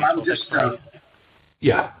 Yeah, Adam, I'm just.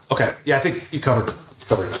 Yeah. Okay. Yeah, I think you covered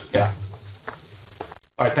it. Yeah.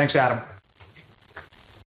 All right. Thanks, Adam.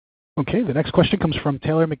 Okay. The next question comes from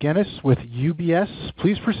Taylor McGinnis with UBS.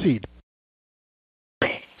 Please proceed.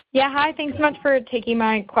 Yeah. Hi. Thanks so much for taking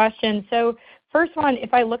my question. So first one,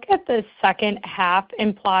 if I look at the second half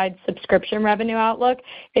implied subscription revenue outlook,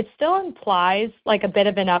 it still implies like a bit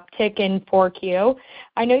of an uptick in 4Q.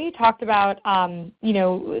 I know you talked about,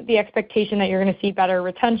 the expectation that you're going to see better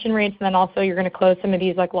retention rates, and then also you're going to close some of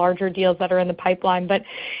these like larger deals that are in the pipeline. But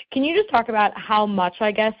can you just talk about how much,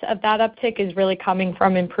 I guess, of that uptick is really coming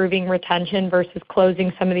from improving retention versus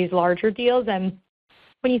closing some of these larger deals? And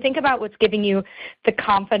when you think about what's giving you the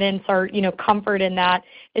confidence or, comfort in that,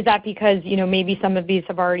 is that because, maybe some of these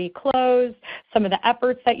have already closed, some of the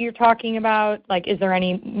efforts that you're talking about? Like, is there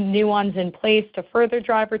any new ones in place to further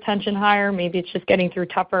drive retention higher? Maybe it's just getting through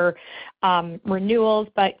tougher renewals.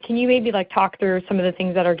 But can you maybe talk through some of the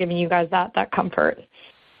things that are giving you guys that comfort?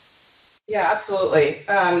 Yeah, absolutely.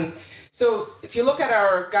 So if you look at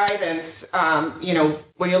our guidance,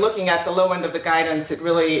 when you're looking at the low end of the guidance, it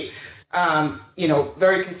really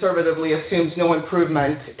very conservatively assumes no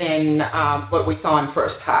improvement in what we saw in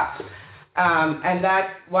first half. And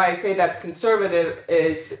that's why I say that's conservative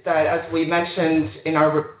is that, as we mentioned in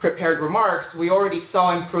our prepared remarks, we already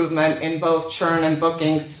saw improvement in both churn and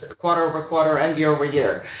bookings quarter over quarter and year over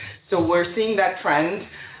year. So we're seeing that trend,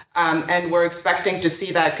 and we're expecting to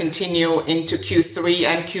see that continue into Q3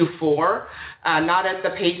 and Q4, not at the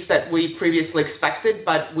pace that we previously expected,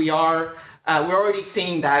 but we're already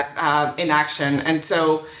seeing that in action. And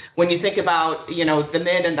so when you think about, the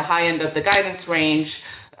mid and the high end of the guidance range,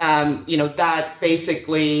 that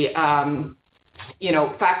basically,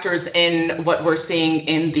 factors in what we're seeing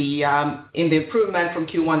in the improvement from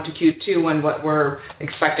Q1 to Q2 and what we're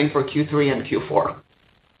expecting for Q3 and Q4.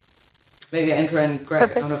 Maybe Andrew and Greg,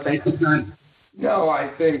 I don't know if anything. No, I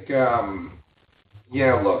think,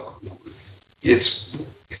 look, it's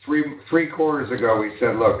three quarters ago we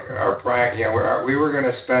said, look, we were going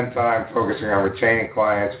to spend time focusing on retaining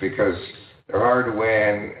clients because they're hard to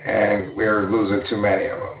win and we're losing too many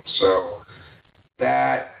of them. So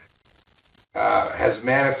that has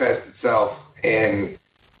manifested itself in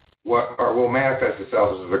will manifest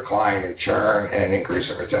itself as a decline in churn and an increase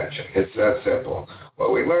in retention. It's that simple.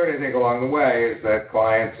 What we learned, I think, along the way is that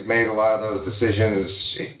clients made a lot of those decisions,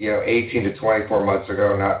 18 to 24 months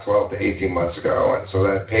ago, not 12 to 18 months ago. And so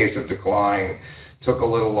that pace of decline took a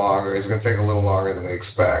little longer. It's going to take a little longer than we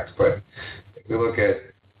expect. But if we look at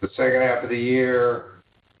the second half of the year,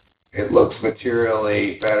 it looks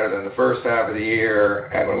materially better than the first half of the year.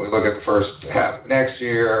 And when we look at the first half of next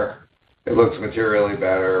year, it looks materially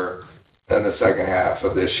better than the second half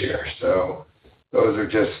of this year. So those are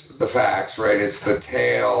just the facts, right? It's the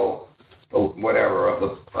tail, whatever,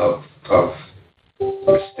 of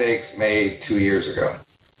mistakes made 2 years ago.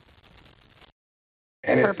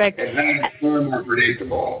 And Perfect. It's far more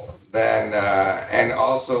predictable than, and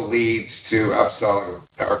also leads to upsell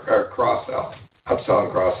or cross-sell, upsell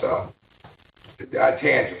and cross-sell.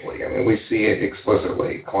 Tangibly, I mean, we see it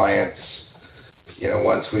explicitly. Clients,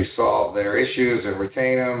 once we solve their issues and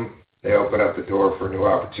retain them, they open up the door for new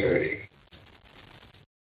opportunity.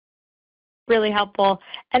 Really helpful.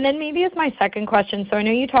 And then maybe as my second question, so I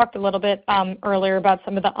know you talked a little bit earlier about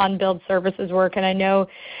some of the unbilled services work, and I know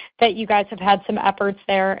that you guys have had some efforts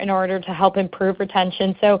there in order to help improve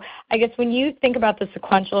retention. So I guess when you think about the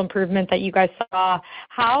sequential improvement that you guys saw,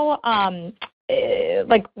 how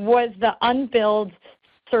was the unbilled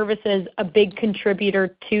services a big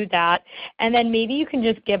contributor to that? And then maybe you can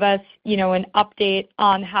just give us, an update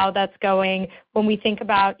on how that's going when we think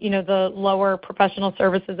about, the lower professional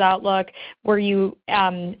services outlook. Was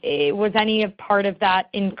any part of that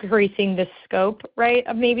increasing the scope, right,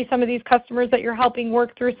 of maybe some of these customers that you're helping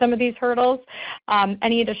work through some of these hurdles?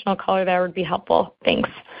 Any additional color there would be helpful. Thanks.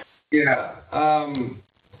 Yeah.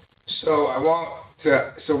 So I won't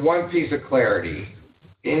So one piece of clarity.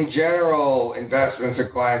 In general, investments in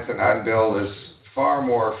clients and unbilled is far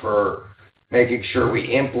more for making sure we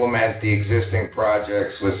implement the existing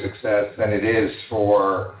projects with success than it is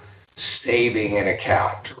for saving an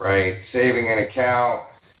account, right? Saving an account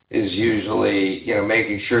is usually,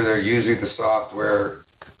 making sure they're using the software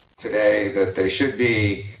today that they should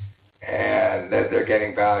be and that they're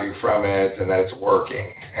getting value from it and that it's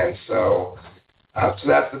working. And so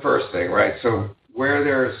that's the first thing, right? So where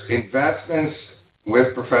there's investments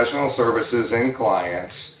with professional services and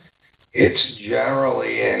clients, it's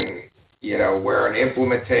generally in, where an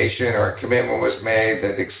implementation or a commitment was made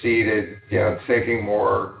that exceeded, taking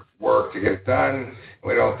more work to get it done.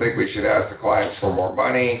 We don't think we should ask the clients for more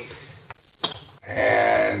money,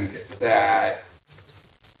 and that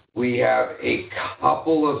we have a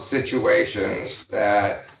couple of situations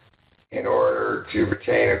that in order to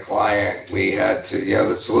retain a client, we had to,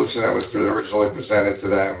 the solution that was originally presented to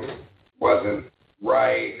them wasn't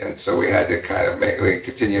right, and so we had to we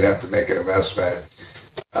continue to have to make an investment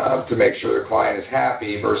to make sure the client is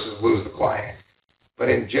happy versus lose the client. But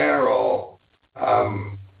in general,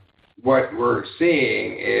 what we're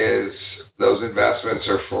seeing is those investments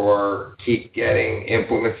are for keep getting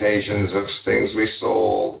implementations of things we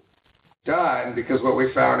sold done, because what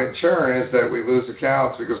we found in churn is that we lose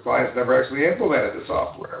accounts because clients never actually implemented the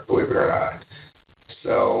software, believe it or not.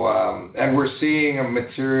 So, and we're seeing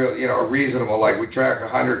a reasonable, like we track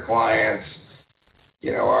 100 clients,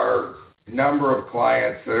 our number of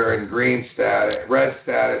clients that are in red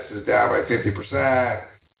status is down by 50%.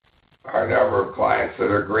 Our number of clients that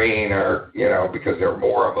are green are, because there are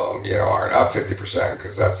more of them, aren't up 50%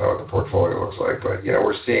 because that's how the portfolio looks like. But,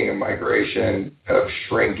 we're seeing a migration of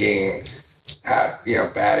shrinking at,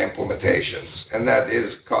 bad implementations, and that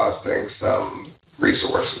is costing some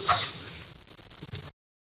resources.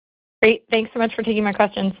 Great. Thanks so much for taking my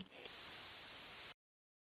questions.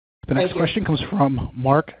 The next question comes from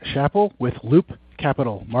Mark Chappell with Loop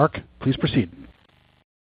Capital. Mark, please proceed.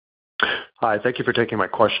 Hi, thank you for taking my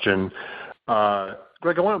question.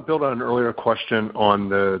 Greg, I want to build on an earlier question on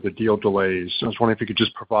the deal delays. I was wondering if you could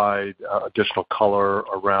just provide additional color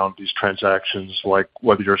around these transactions, like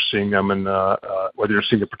whether you're seeing them whether you're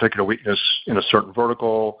seeing a particular weakness in a certain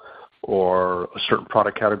vertical or a certain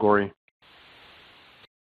product category.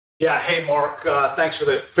 Yeah. Hey, Mark. Thanks for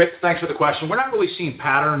the question. We're not really seeing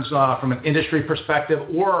patterns from an industry perspective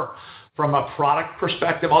or from a product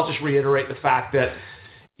perspective. I'll just reiterate the fact that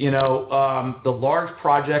the large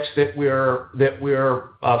projects that we're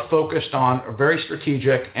focused on are very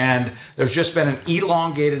strategic, and there's just been an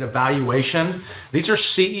elongated evaluation. These are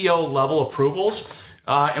CEO level approvals.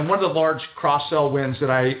 And one of the large cross-sell wins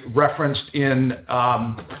that I referenced in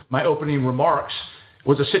my opening remarks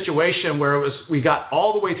was a situation where we got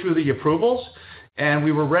all the way through the approvals, and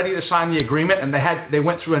we were ready to sign the agreement, and they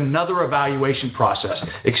went through another evaluation process,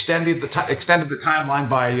 extended the timeline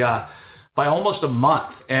by almost a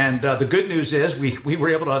month. And the good news is we were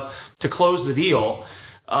able to close the deal.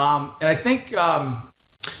 And I think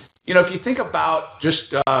if you think about just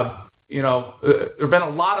there have been a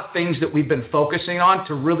lot of things that we've been focusing on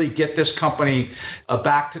to really get this company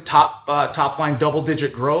back to top line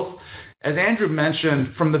double-digit growth. As Andrew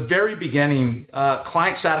mentioned, from the very beginning,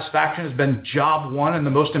 client satisfaction has been job one and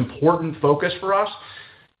the most important focus for us.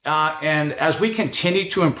 And as we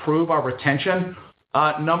continue to improve our retention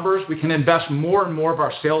numbers, we can invest more and more of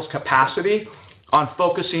our sales capacity on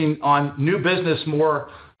focusing on new business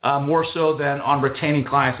more so than on retaining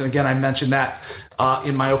clients. And again, I mentioned that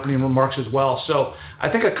in my opening remarks as well. So I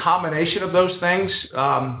think a combination of those things,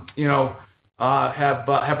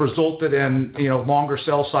 have resulted in longer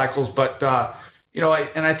sales cycles. But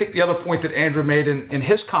I think the other point that Andrew made in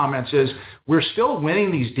his comments is we're still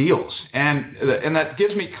winning these deals, and that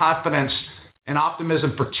gives me confidence and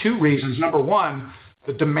optimism for two reasons. Number one,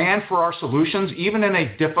 the demand for our solutions, even in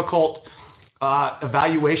a difficult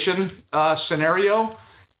evaluation scenario,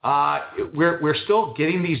 we're still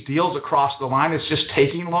getting these deals across the line. It's just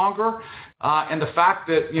taking longer. And the fact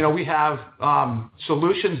that we have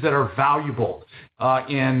solutions that are valuable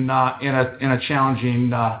in a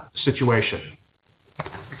challenging situation.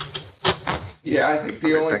 Yeah, I think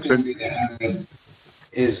the only thing we add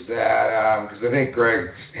is that because I think Greg,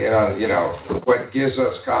 what gives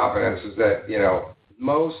us confidence is that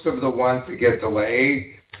most of the ones that get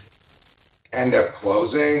delayed end up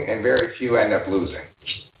closing, and very few end up losing.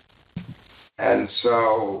 And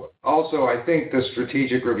so also I think the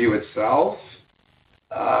strategic review itself,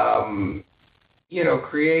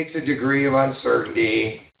 creates a degree of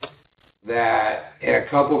uncertainty that in a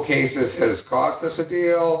couple cases has cost us a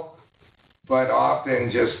deal, but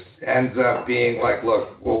often just ends up being like,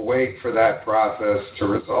 look, we'll wait for that process to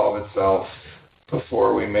resolve itself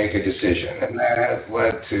before we make a decision. And that has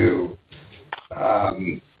led to,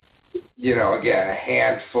 again, a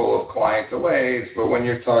handful of client delays. But when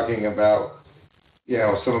you're talking about,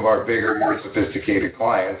 some of our bigger, more sophisticated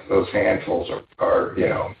clients, those handfuls are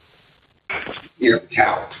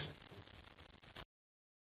count.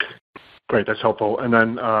 Great, that's helpful. And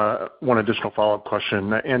then one additional follow-up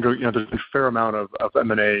question. Andrew, there's a fair amount of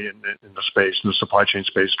M&A in the space, in the supply chain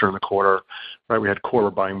space during the quarter, right? We had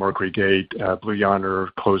Corber buying Mercury Gate, Blue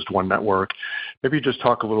Yonder closed One Network. Maybe just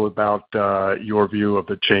talk a little about your view of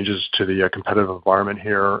the changes to the competitive environment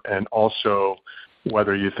here, and also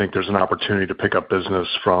whether you think there's an opportunity to pick up business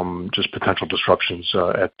from just potential disruptions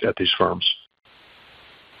at these firms.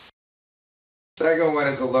 Second one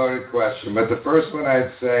is a loaded question, but the first one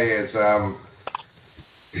I'd say is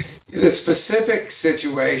the specific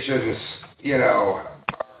situations,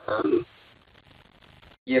 are,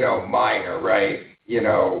 minor, right?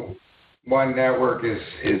 One Network is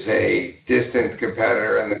a distant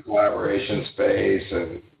competitor in the collaboration space,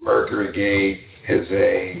 and Mercury Gate is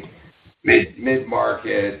a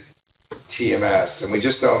mid-market TMS, and we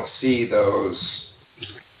just don't see those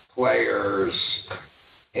players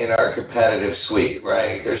in our competitive suite,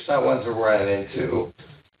 right? There's not ones we're running into.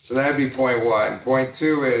 So that'd be point one. Point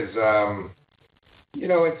two is,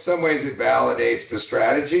 in some ways it validates the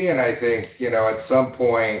strategy, and I think, at some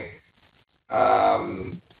point,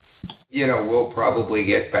 we'll probably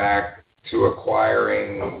get back to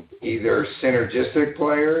acquiring either synergistic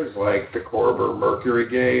players like the Corber Mercury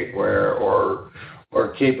Gate, or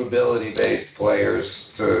capability-based players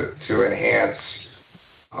to enhance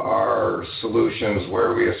our solutions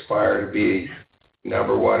where we aspire to be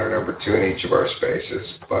number one or number two in each of our spaces.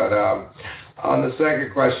 But on the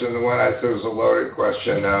second question, the one I said was a loaded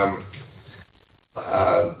question,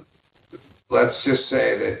 let's just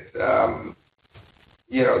say that,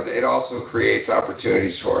 it also creates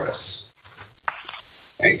opportunities for us.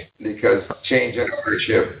 Right? Because change in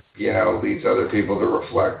ownership, leads other people to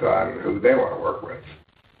reflect on who they want to work with.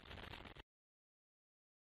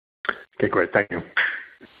 Okay, great. Thank you.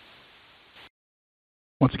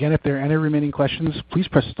 Once again, if there are any remaining questions, please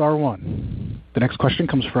press star one. The next question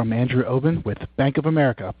comes from Andrew Obin with Bank of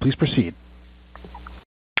America. Please proceed.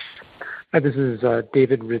 Hi, this is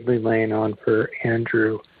David Ridley Lane on for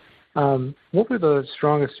Andrew. What were the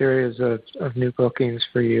strongest areas of new bookings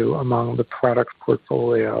for you among the product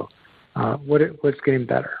portfolio? What's getting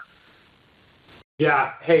better?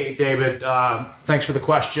 Yeah. Hey, David. Thanks for the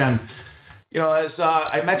question. As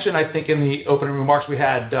I mentioned, I think in the opening remarks, we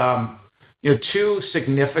had two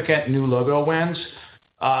significant new logo wins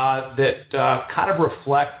that kind of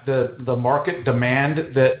reflect the market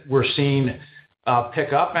demand that we're seeing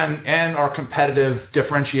pick up and our competitive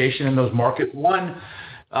differentiation in those markets. One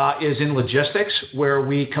is in logistics, where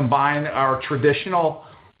we combine our traditional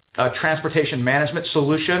transportation management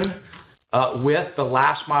solution with the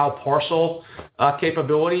last mile parcel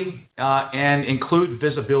capability and include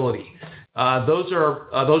visibility.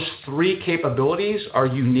 Those three capabilities are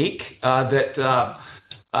unique. That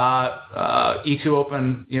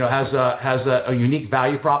E2open has a unique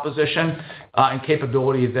value proposition and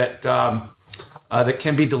capability that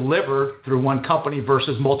can be delivered through one company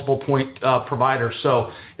versus multiple point providers.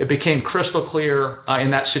 So it became crystal clear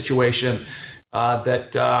in that situation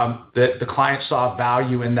that the client saw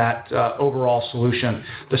value in that overall solution.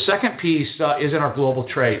 The second piece is in our global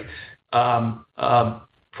trade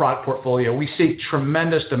product portfolio. We see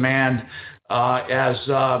tremendous demand as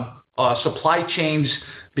supply chains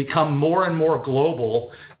become more and more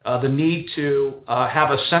global. The need to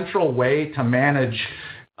have a central way to manage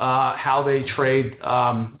how they trade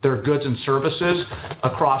their goods and services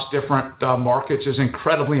across different markets is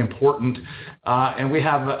incredibly important, and we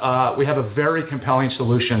have a very compelling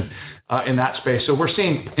solution in that space. So we're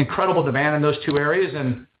seeing incredible demand in those two areas,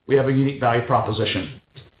 and we have a unique value proposition.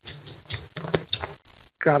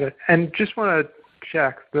 Got it. And just want to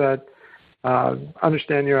check that.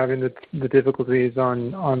 Understand you're having the difficulties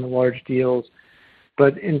on the large deals,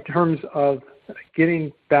 but in terms of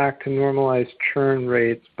getting back to normalized churn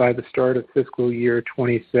rates by the start of fiscal year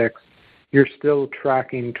 26, you're still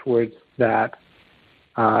tracking towards that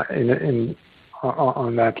on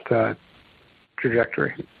that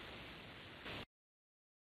trajectory.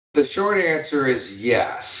 The short answer is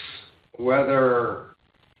yes. Whether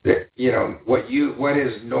what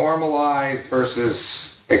is normalized versus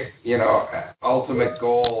ultimate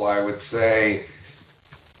goal, I would say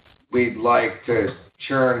we'd like to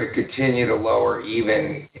churn to continue to lower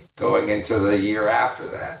even going into the year after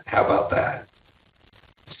that. How about that?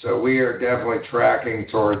 So we are definitely tracking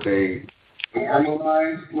towards a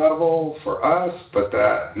normalized level for us, but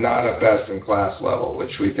that not a best-in-class level,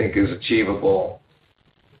 which we think is achievable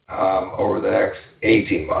over the next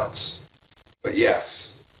 18 months. But yes.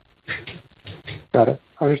 Got it.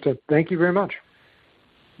 Understood. Thank you very much.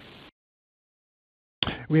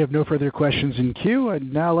 We have no further questions in queue.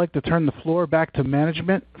 I'd now like to turn the floor back to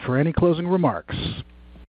management for any closing remarks.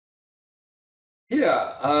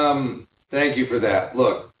 Yeah, thank you for that.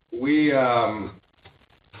 Look, we as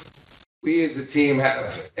a team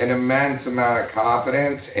have an immense amount of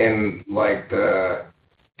confidence in the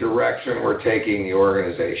direction we're taking the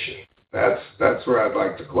organization. That's where I'd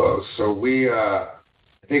like to close. So I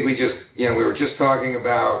think we were just talking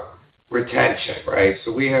about retention, right?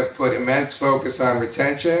 So we have put immense focus on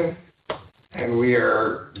retention, and we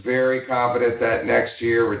are very confident that next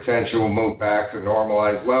year retention will move back to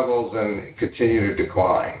normalized levels and continue to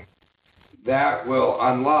decline. That will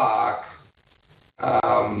unlock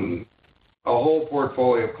a whole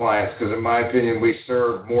portfolio of clients, because in my opinion, we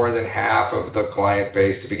serve more than half of the client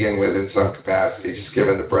base to begin with in some capacity, just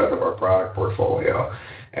given the breadth of our product portfolio.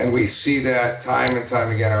 And we see that time and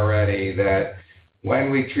time again already, that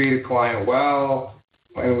when we treat a client well,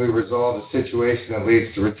 when we resolve a situation that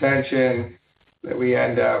leads to retention, that we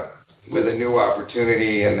end up with a new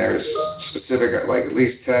opportunity, and there's specific, at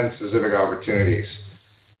least 10 specific opportunities.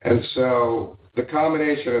 And so the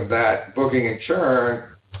combination of that booking and churn,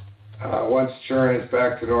 once churn is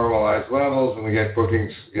back to normalized levels and we get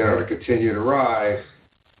bookings, to continue to rise,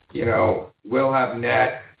 we'll have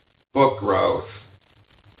net book growth,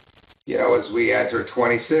 as we enter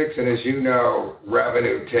 26. And as you know,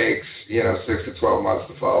 revenue takes, 6 to 12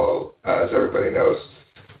 months to follow, as everybody knows,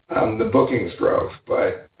 the bookings growth.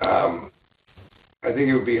 But I think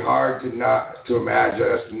it would be hard to imagine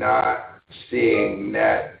us not seeing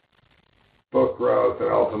net book growth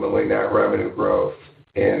and ultimately net revenue growth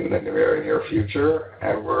in the very near future.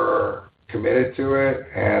 And we're committed to it,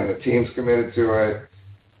 and the team's committed to it.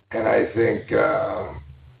 And I think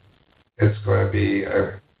it's going to be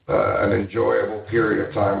an enjoyable period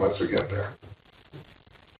of time once we get there.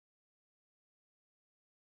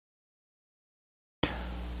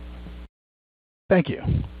 Thank you.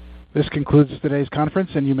 This concludes today's conference,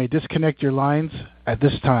 and you may disconnect your lines at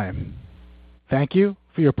this time. Thank you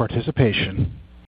for your participation.